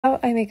How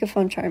I make a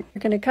phone charm.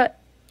 We're gonna cut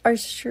our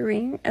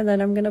string and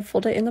then I'm gonna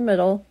fold it in the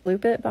middle,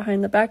 loop it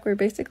behind the back. We're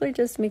basically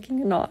just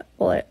making a knot.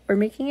 Well, we're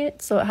making it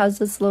so it has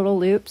this little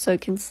loop so it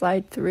can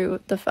slide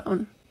through the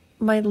phone.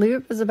 My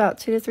loop is about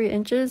 2 to 3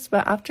 inches,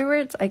 but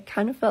afterwards I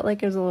kind of felt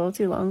like it was a little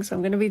too long, so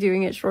I'm going to be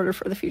doing it shorter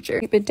for the future.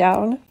 Keep it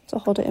down to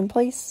hold it in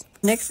place.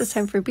 Next it's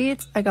time for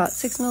beads. I got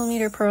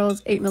 6mm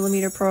pearls,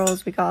 8mm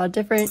pearls. We got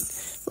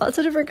lots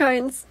of different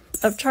kinds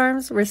of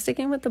charms. We're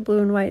sticking with the blue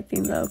and white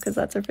theme though, because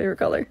that's our favorite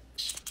color.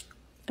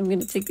 I'm going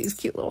to take these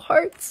cute little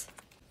hearts.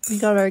 We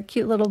got our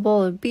cute little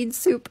bowl of bead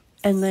soup.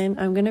 And then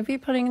I'm going to be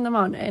putting them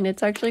on, and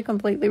it's actually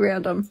completely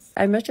random.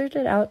 I measured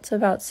it out to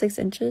about 6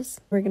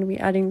 inches. We're going to be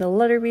adding the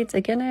letter beads.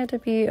 Again, I had to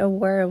be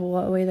aware of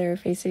what way they're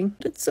facing.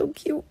 It's so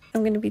cute.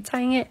 I'm going to be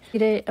tying it.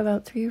 Hit it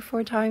about 3 or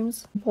 4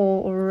 times.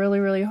 Pull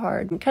really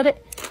hard and cut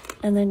it.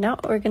 And then now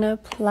we're going to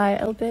apply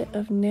a little bit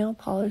of nail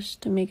polish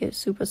to make it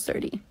super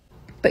sturdy.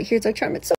 But here's our charm. It's so